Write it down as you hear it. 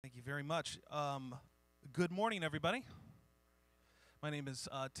very much. Good morning, everybody. My name is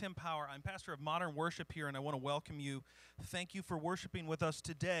Tim Power. I'm pastor of Modern Worship here, and I want to welcome you. Thank you for worshiping with us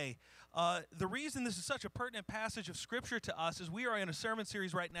today. The reason this is such a pertinent passage of Scripture to us is we are in a sermon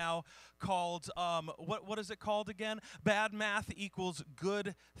series right now called, what is it called again? Bad Math Equals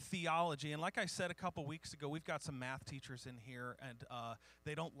Good Theology. And like I said a couple weeks ago, we've got some math teachers in here, and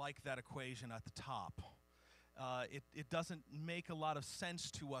they don't like that equation at the top. It doesn't make a lot of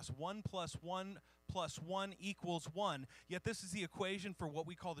sense to us. 1 plus 1 plus 1 equals 1. Yet this is the equation for what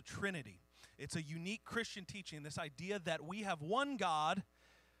we call the Trinity. It's a unique Christian teaching, this idea that we have one God,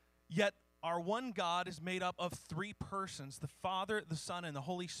 yet our one God is made up of three persons, the Father, the Son, and the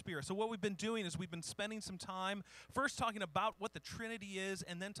Holy Spirit. So what we've been doing is we've been spending some time first talking about what the Trinity is,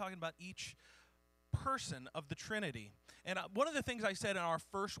 and then talking about each person of the Trinity. And one of the things I said in our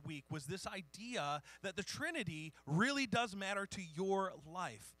first week was this idea that the Trinity really does matter to your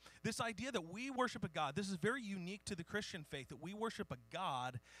life. This idea that we worship a God, this is very unique to the Christian faith, that we worship a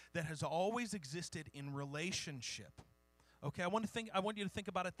God that has always existed in relationship. Okay, I want you to think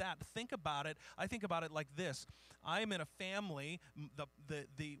about it Think about it. I think about it like this. I am in a family,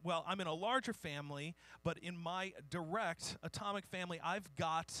 I'm in a larger family, but in my direct atomic family, I've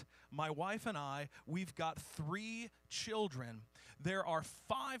got my wife and we've got 3 children. There are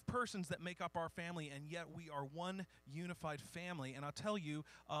 5 persons that make up our family, and yet we are one unified family. And I'll tell you,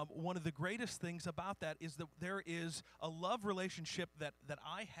 one of the greatest things about that is that there is a love relationship that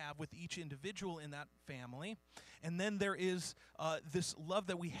I have with each individual in that family, and then there is this love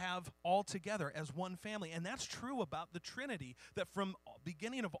that we have all together as one family. And that's true about the Trinity, that from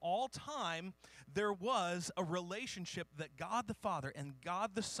beginning of all time, there was a relationship that God the Father and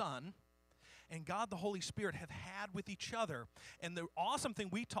God the Son and God the Holy Spirit have had with each other. And the awesome thing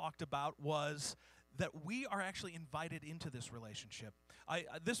we talked about was that we are actually invited into this relationship.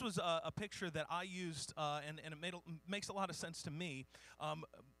 This was a picture that I used, and it makes a lot of sense to me.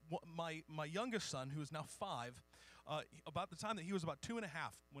 My youngest son, who is now 5, about the time that he was about 2.5,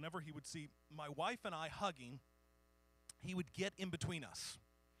 whenever he would see my wife and I hugging, he would get in between us.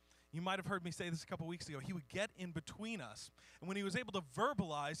 You might have heard me say this a couple weeks ago. He would get in between us. And when he was able to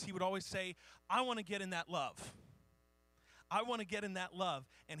verbalize, he would always say, I want to get in that love. I want to get in that love.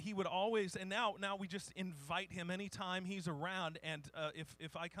 And he would always, and now we just invite him anytime he's around. And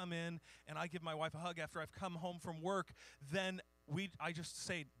if I come in and I give my wife a hug after I've come home from work, then I just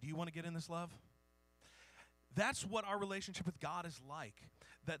say, do you want to get in this love? That's what our relationship with God is like.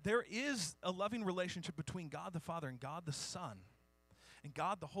 That there is a loving relationship between God the Father and God the Son and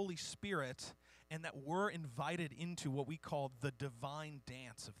God the Holy Spirit, and that we're invited into what we call the divine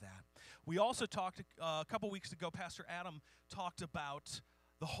dance of that. We also talked a couple weeks ago, Pastor Adam talked about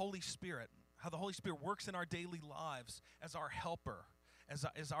the Holy Spirit, how the Holy Spirit works in our daily lives as our helper,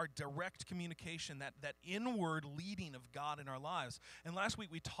 as our direct communication, that inward leading of God in our lives. And last week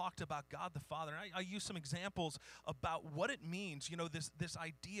we talked about God the Father, and I used some examples about what it means, this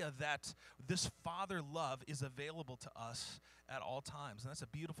idea that this Father love is available to us at all times, and that's a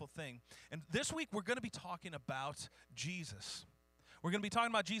beautiful thing. And this week we're going to be talking about Jesus. We're going to be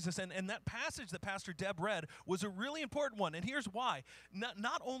talking about Jesus, and that passage that Pastor Deb read was a really important one, and here's why.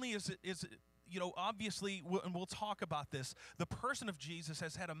 Not only is it obviously, and we'll talk about this, the person of Jesus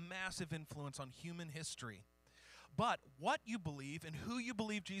has had a massive influence on human history. But what you believe and who you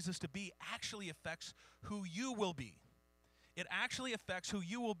believe Jesus to be actually affects who you will be. It actually affects who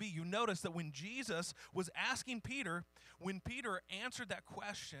you will be. You notice that when Jesus was asking Peter, when Peter answered that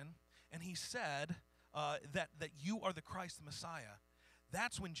question and he said that you are the Christ, the Messiah,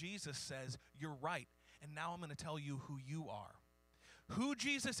 that's when Jesus says, you're right, and now I'm going to tell you who you are. Who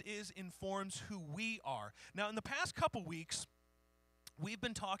Jesus is informs who we are. Now, in the past couple weeks, we've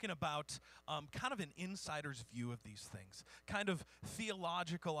been talking about kind of an insider's view of these things, kind of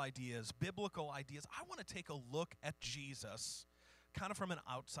theological ideas, biblical ideas. I want to take a look at Jesus kind of from an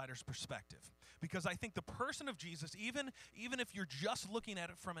outsider's perspective, because I think the person of Jesus, even if you're just looking at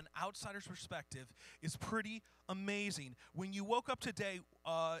it from an outsider's perspective, is pretty amazing. When you woke up today,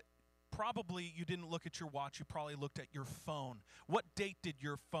 probably you didn't look at your watch, you probably looked at your phone. What date did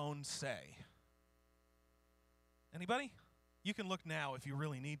your phone say? Anybody? You can look now if you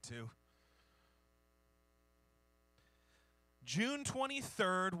really need to. June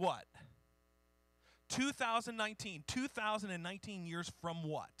 23rd, what? 2019. 2019 years from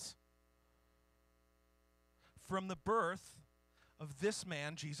what? From the birth of this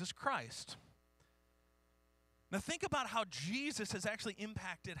man, Jesus Christ. Now think about how Jesus has actually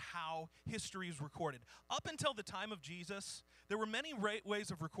impacted how history is recorded. Up until the time of Jesus, there were many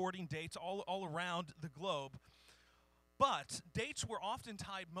ways of recording dates all around the globe. But dates were often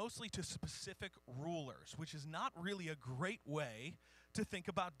tied mostly to specific rulers, which is not really a great way to think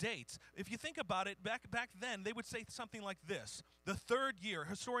about dates. If you think about it, back then, they would say something like this. The third year,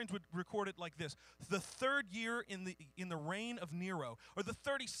 historians would record it like this: the third year in the reign of Nero, or the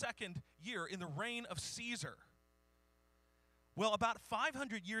 32nd year in the reign of Caesar. Well, about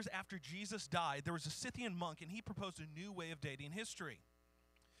 500 years after Jesus died, there was a Scythian monk, and he proposed a new way of dating history.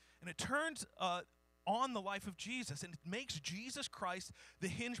 And it turns on the life of Jesus, and it makes Jesus Christ the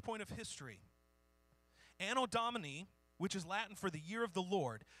hinge point of history. Anno Domini, which is Latin for the year of the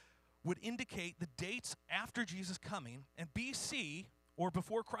Lord, would indicate the dates after Jesus' coming, and BC, or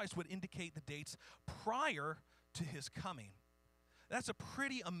before Christ, would indicate the dates prior to his coming. That's a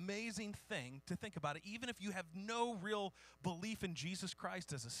pretty amazing thing to think about it. Even if you have no real belief in Jesus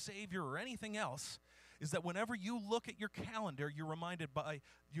Christ as a Savior or anything else, is that whenever you look at your calendar, you're reminded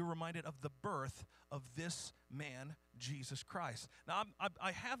of the birth of this man, Jesus Christ. Now,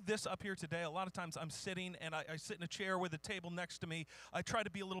 I have this up here today. A lot of times I'm sitting, and I sit in a chair with a table next to me. I try to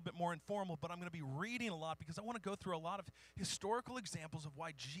be a little bit more informal, but I'm going to be reading a lot because I want to go through a lot of historical examples of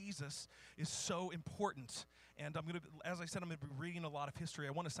why Jesus is so important. And I'm going to, as I said, I'm going to be reading a lot of history.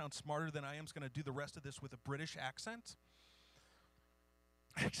 I want to sound smarter than I am. So I'm going to do the rest of this with a British accent.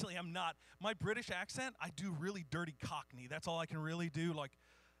 Actually, I'm not. My British accent, I do really dirty Cockney. That's all I can really do. Like,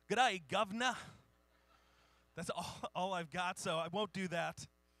 g'day, governor. That's all I've got, so I won't do that.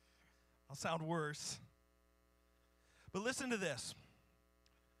 I'll sound worse. But listen to this.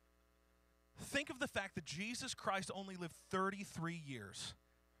 Think of the fact that Jesus Christ only lived 33 years.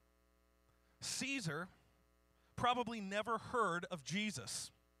 Caesar probably never heard of Jesus.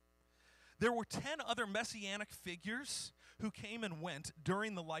 There were 10 other messianic figures who came and went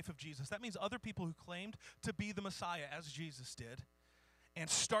during the life of Jesus. That means other people who claimed to be the Messiah, as Jesus did, and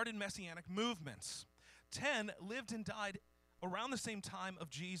started messianic movements. 10 lived and died around the same time of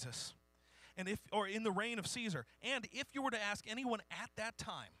Jesus, or in the reign of Caesar. And if you were to ask anyone at that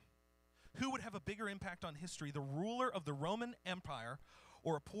time who would have a bigger impact on history, the ruler of the Roman Empire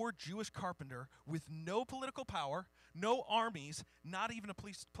or a poor Jewish carpenter with no political power, no armies, not even a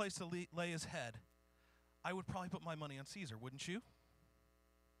place to lay his head, I would probably put my money on Caesar, wouldn't you?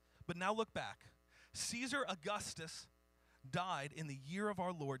 But now look back. Caesar Augustus died in the year of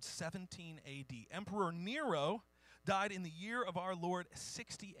our Lord 17 AD. Emperor Nero died in the year of our Lord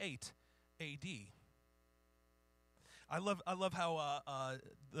 68 AD. I love how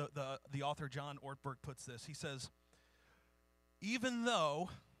the author John Ortberg puts this. He says, even though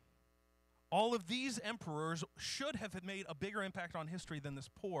all of these emperors should have made a bigger impact on history than this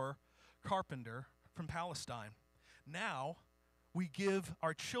poor carpenter from Palestine, now we give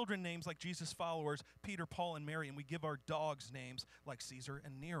our children names like Jesus' followers, Peter, Paul, and Mary, and we give our dogs names like Caesar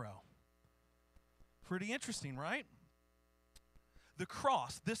and Nero. Pretty interesting, right? The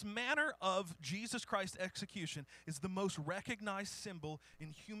cross, this manner of Jesus Christ's execution, is the most recognized symbol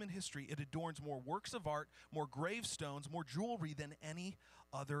in human history. It adorns more works of art, more gravestones, more jewelry than any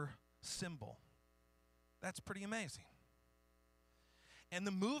other symbol. That's pretty amazing. And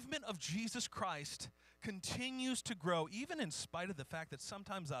the movement of Jesus Christ continues to grow, even in spite of the fact that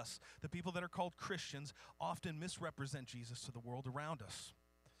sometimes us, the people that are called Christians, often misrepresent Jesus to the world around us.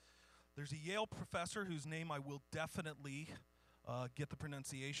 There's a Yale professor whose name I will definitely get the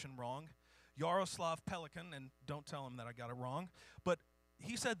pronunciation wrong, Yaroslav Pelikan, and don't tell him that I got it wrong, but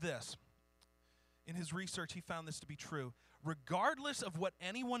he said this. In his research, he found this to be true. Regardless of what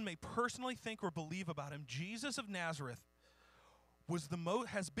anyone may personally think or believe about him, Jesus of Nazareth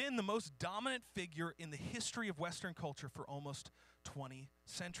has been the most dominant figure in the history of Western culture for almost 20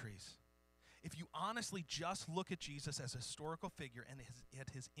 centuries. If you honestly just look at Jesus as a historical figure and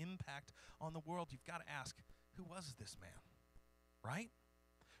at his impact on the world, you've got to ask, who was this man? Right?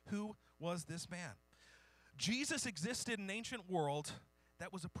 Who was this man? Jesus existed in an ancient world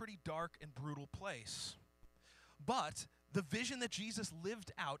that was a pretty dark and brutal place. But the vision that Jesus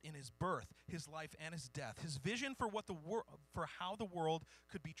lived out in his birth, his life, and his death, his vision for how the world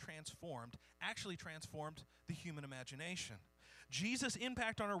could be transformed, actually transformed the human imagination. Jesus'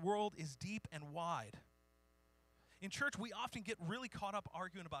 impact on our world is deep and wide. In church, we often get really caught up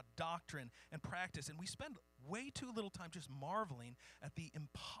arguing about doctrine and practice, and we spend way too little time just marveling at the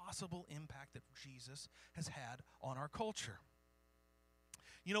impossible impact that Jesus has had on our culture.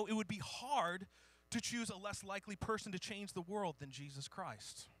 You know, it would be hard to choose a less likely person to change the world than Jesus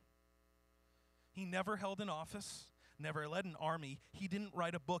Christ. He never held an office, never led an army. He didn't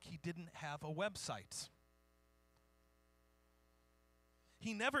write a book. He didn't have a website.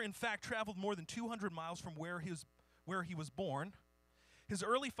 He never, in fact, traveled more than 200 miles from where he was born. His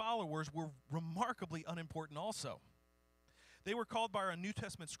early followers were remarkably unimportant also. They were called by our New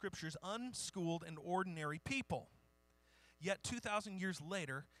Testament scriptures unschooled and ordinary people. Yet 2,000 years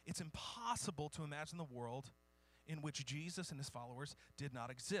later, it's impossible to imagine the world in which Jesus and his followers did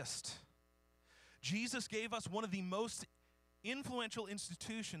not exist. Jesus gave us one of the most influential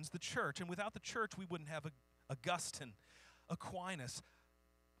institutions, the church, and without the church, we wouldn't have Augustine, Aquinas,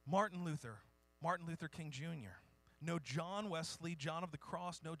 Martin Luther King Jr., no John Wesley, John of the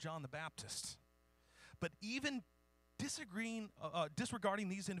Cross, no John the Baptist. But even disregarding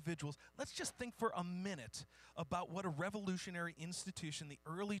these individuals, let's just think for a minute about what a revolutionary institution the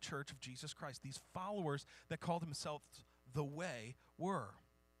early church of Jesus Christ, these followers that called themselves the Way, were.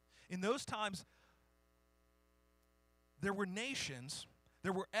 In those times, there were nations,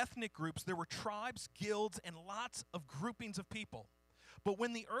 there were ethnic groups, there were tribes, guilds, and lots of groupings of people. But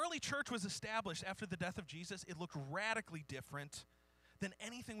when the early church was established after the death of Jesus, it looked radically different than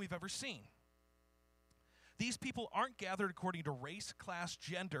anything we've ever seen. These people aren't gathered according to race, class,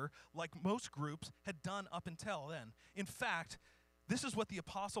 gender, like most groups had done up until then. In fact, this is what the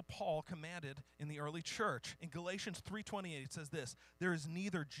Apostle Paul commanded in the early church. In Galatians 3:28, it says this: "There is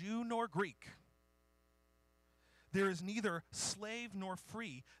neither Jew nor Greek. There is neither slave nor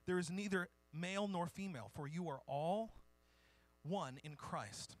free. There is neither male nor female, for you are all one in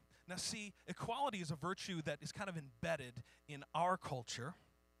Christ." Now see, equality is a virtue that is kind of embedded in our culture,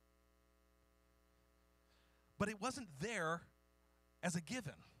 but it wasn't there as a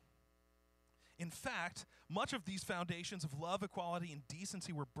given. In fact, much of these foundations of love, equality, and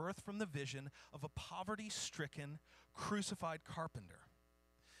decency were birthed from the vision of a poverty-stricken, crucified carpenter.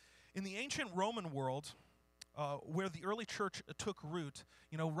 In the ancient Roman world, where the early church took root,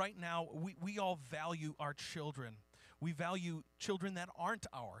 right now we all value our children. We value children that aren't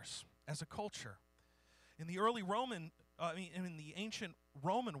ours as a culture. In the ancient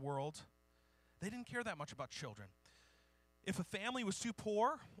Roman world, they didn't care that much about children. If a family was too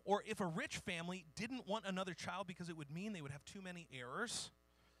poor, or if a rich family didn't want another child because it would mean they would have too many heirs,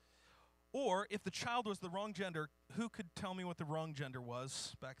 or if the child was the wrong gender, who could tell me what the wrong gender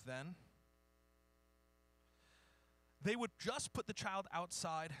was back then? They would just put the child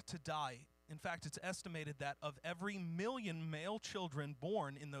outside to die. In fact, it's estimated that of every 1,000,000 male children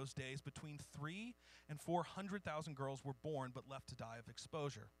born in those days, between 300,000 and 400,000 girls were born but left to die of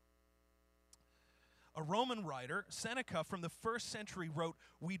exposure. A Roman writer, Seneca, from the 1st century wrote,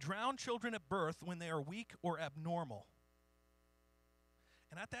 "We drown children at birth when they are weak or abnormal."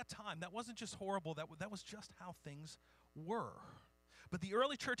 And at that time, that wasn't just horrible, that was just how things were. But the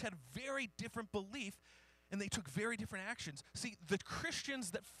early church had a very different belief, and they took very different actions. See, the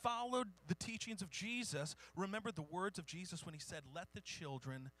Christians that followed the teachings of Jesus remembered the words of Jesus when he said, "Let the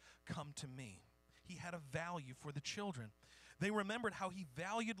children come to me." He had a value for the children. They remembered how he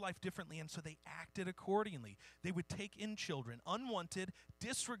valued life differently, and so they acted accordingly. They would take in children, unwanted,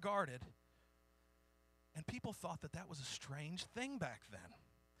 disregarded, and people thought that was a strange thing back then.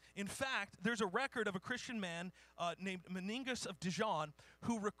 In fact, there's a record of a Christian man named Meningus of Dijon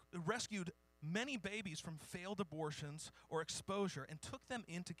who rescued many babies from failed abortions or exposure and took them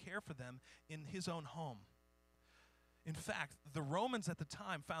in to care for them in his own home. In fact, the Romans at the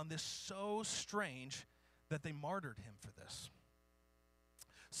time found this so strange that they martyred him for this.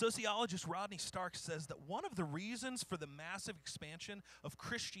 Sociologist Rodney Stark says that one of the reasons for the massive expansion of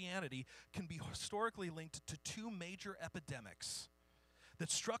Christianity can be historically linked to two major epidemics that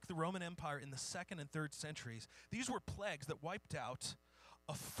struck the Roman Empire in the 2nd and 3rd centuries. These were plagues that wiped out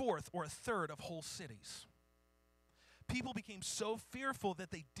a fourth or a third of whole cities. People became so fearful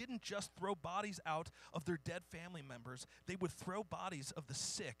that they didn't just throw bodies out of their dead family members, they would throw bodies of the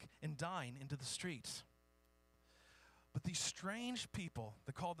sick and dying into the streets. But these strange people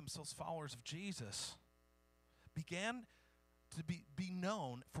that called themselves followers of Jesus began to be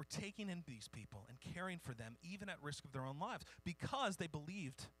known for taking in these people and caring for them, even at risk of their own lives, because they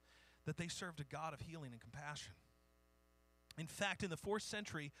believed that they served a God of healing and compassion. In fact, in the 4th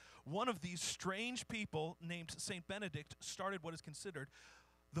century, one of these strange people named St. Benedict started what is considered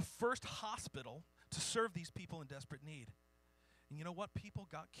the first hospital to serve these people in desperate need. And you know what? People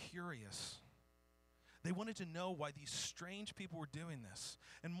got curious. They wanted to know why these strange people were doing this.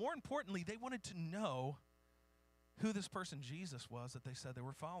 And more importantly, they wanted to know who this person Jesus was that they said they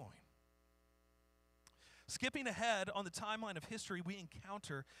were following. Skipping ahead on the timeline of history, we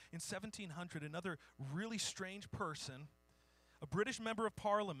encounter in 1700 another really strange person, a British member of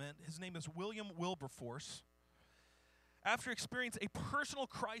Parliament. His name is William Wilberforce. After experiencing a personal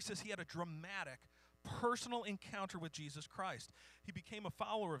crisis, he had a dramatic personal encounter with Jesus Christ. He became a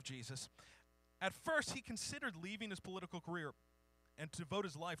follower of Jesus. At first, he considered leaving his political career and to devote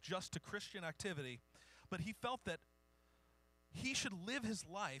his life just to Christian activity, but he felt that he should live his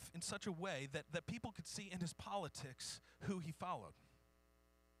life in such a way that people could see in his politics who he followed.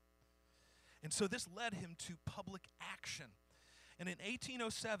 And so this led him to public action. And in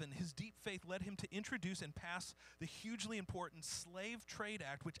 1807, his deep faith led him to introduce and pass the hugely important Slave Trade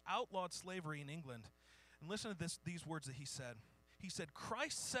Act, which outlawed slavery in England. And listen to these words that he said. He said,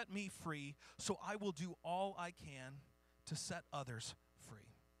 "Christ set me free, so I will do all I can to set others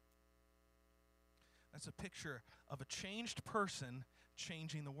free." That's a picture of a changed person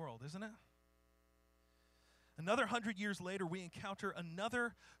changing the world, isn't it? Another 100 years later, we encounter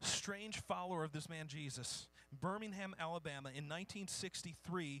another strange follower of this man Jesus. In Birmingham, Alabama, in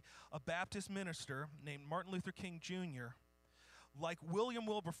 1963, a Baptist minister named Martin Luther King Jr., like William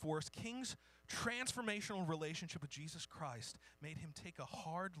Wilberforce, King's transformational relationship with Jesus Christ made him take a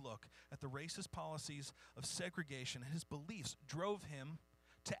hard look at the racist policies of segregation, and his beliefs drove him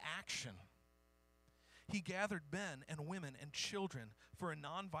to action. He gathered men and women and children for a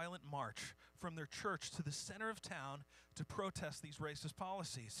nonviolent march from their church to the center of town to protest these racist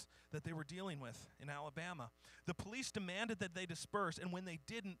policies that they were dealing with in Alabama. The police demanded that they disperse, and when they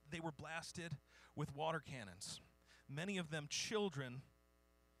didn't, they were blasted with water cannons, many of them children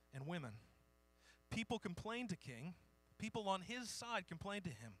and women. People complained to King, people on his side complained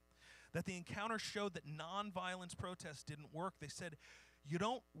to him, that the encounter showed that nonviolence protests didn't work. They said, "You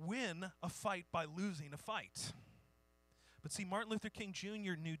don't win a fight by losing a fight." But see, Martin Luther King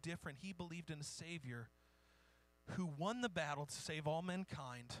Jr. knew different. He believed in a Savior who won the battle to save all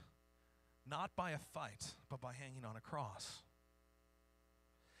mankind, not by a fight, but by hanging on a cross.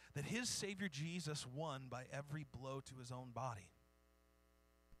 That his Savior Jesus won by every blow to his own body.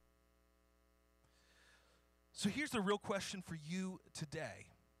 So here's the real question for you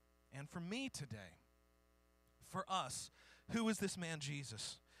today, and for me today, for us. Who is this man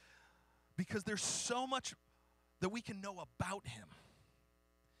Jesus? Because there's so much that we can know about him.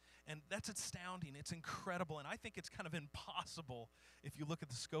 And that's astounding. It's incredible. And I think it's kind of impossible, if you look at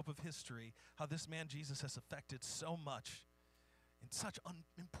the scope of history, how this man Jesus has affected so much in such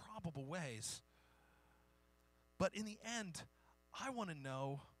improbable ways. But in the end, I want to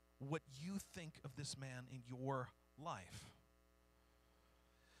know what you think of this man in your life.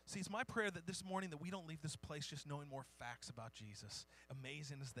 See, it's my prayer that this morning that we don't leave this place just knowing more facts about Jesus,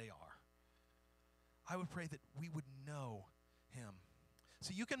 amazing as they are. I would pray that we would know him.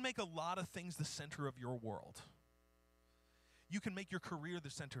 See, you can make a lot of things the center of your world. You can make your career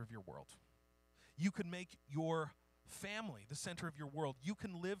the center of your world. You can make your family the center of your world. You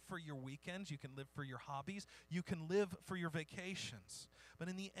can live for your weekends. You can live for your hobbies. You can live for your vacations. But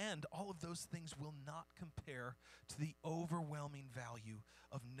in the end, all of those things will not compare to the overwhelming value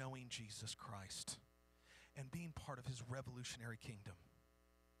of knowing Jesus Christ and being part of his revolutionary kingdom.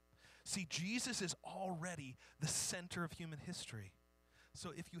 See, Jesus is already the center of human history.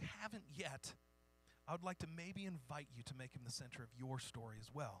 So if you haven't yet, I would like to maybe invite you to make him the center of your story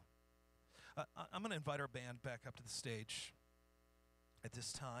as well. I'm going to invite our band back up to the stage at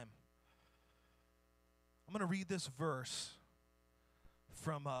this time. I'm going to read this verse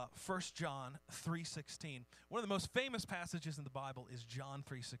from 1 John 3:16. One of the most famous passages in the Bible is John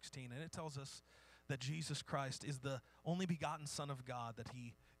 3:16, and it tells us that Jesus Christ is the only begotten Son of God, that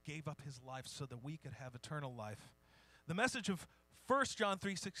he gave up his life so that we could have eternal life. The message of 1 John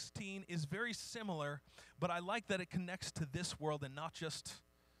 3:16 is very similar, but I like that it connects to this world and not just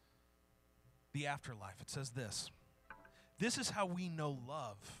the afterlife. It says this: "This is how we know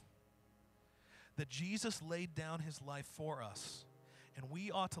love, that Jesus laid down his life for us, and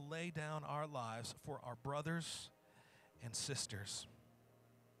we ought to lay down our lives for our brothers and sisters."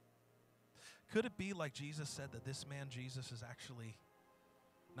 Could it be like Jesus said, that this man Jesus is actually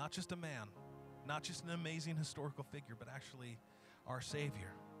not just a man, not just an amazing historical figure, but actually our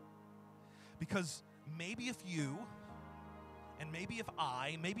Savior? Because maybe if you, and maybe if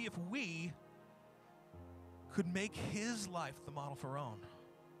I, maybe if we could make his life the model for our own,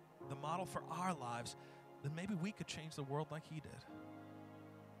 the model for our lives, then maybe we could change the world like he did.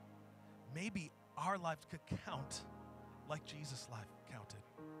 Maybe our lives could count like Jesus' life counted.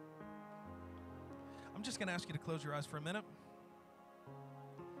 I'm just going to ask you to close your eyes for a minute.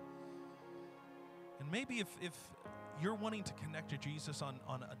 And maybe if you're wanting to connect to Jesus on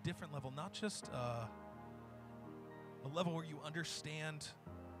a different level, not just a level where you understand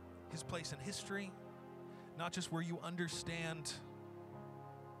his place in history, not just where you understand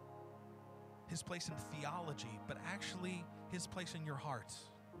his place in theology, but actually his place in your heart,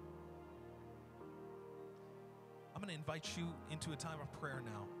 I'm going to invite you into a time of prayer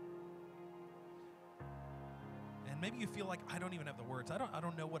now. And maybe you feel like, I don't even have the words. I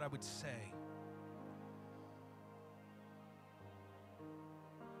don't know what I would say.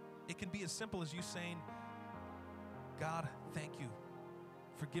 It can be as simple as you saying, God, thank you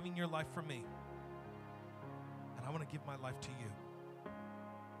for giving your life for me, and I want to give my life to you.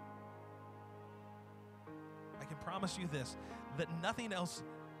 I can promise you this, that nothing else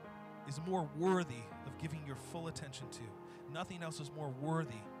is more worthy of giving your full attention to. Nothing else is more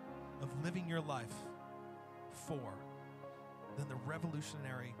worthy of living your life for than the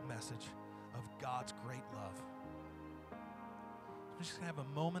revolutionary message of God's great love. We're just going to have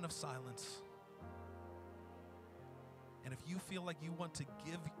a moment of silence. And if you feel like you want to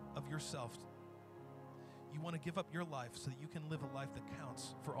give of yourself, you want to give up your life so that you can live a life that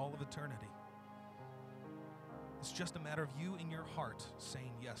counts for all of eternity, it's just a matter of you in your heart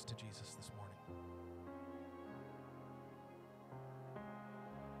saying yes to Jesus this morning.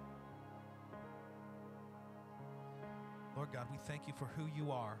 Lord God, we thank you for who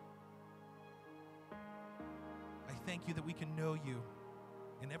you are. I thank you that we can know you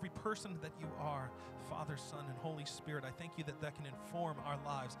in every person that you are, Father, Son, and Holy Spirit. I thank you that that can inform our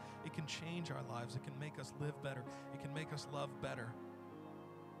lives. It can change our lives. It can make us live better. It can make us love better.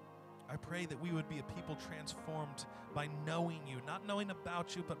 I pray that we would be a people transformed by knowing you, not knowing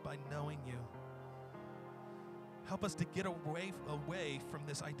about you, but by knowing you. Help us to get away from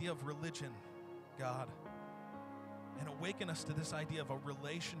this idea of religion, God, and awaken us to this idea of a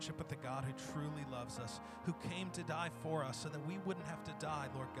relationship with the God who truly loves us, who came to die for us so that we wouldn't have to die,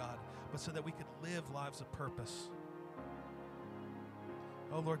 Lord God, but so that we could live lives of purpose.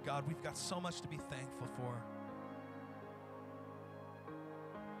 Oh, Lord God, we've got so much to be thankful for.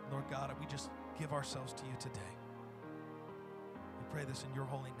 Lord God, we just give ourselves to you today. We pray this in your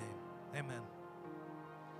holy name. Amen.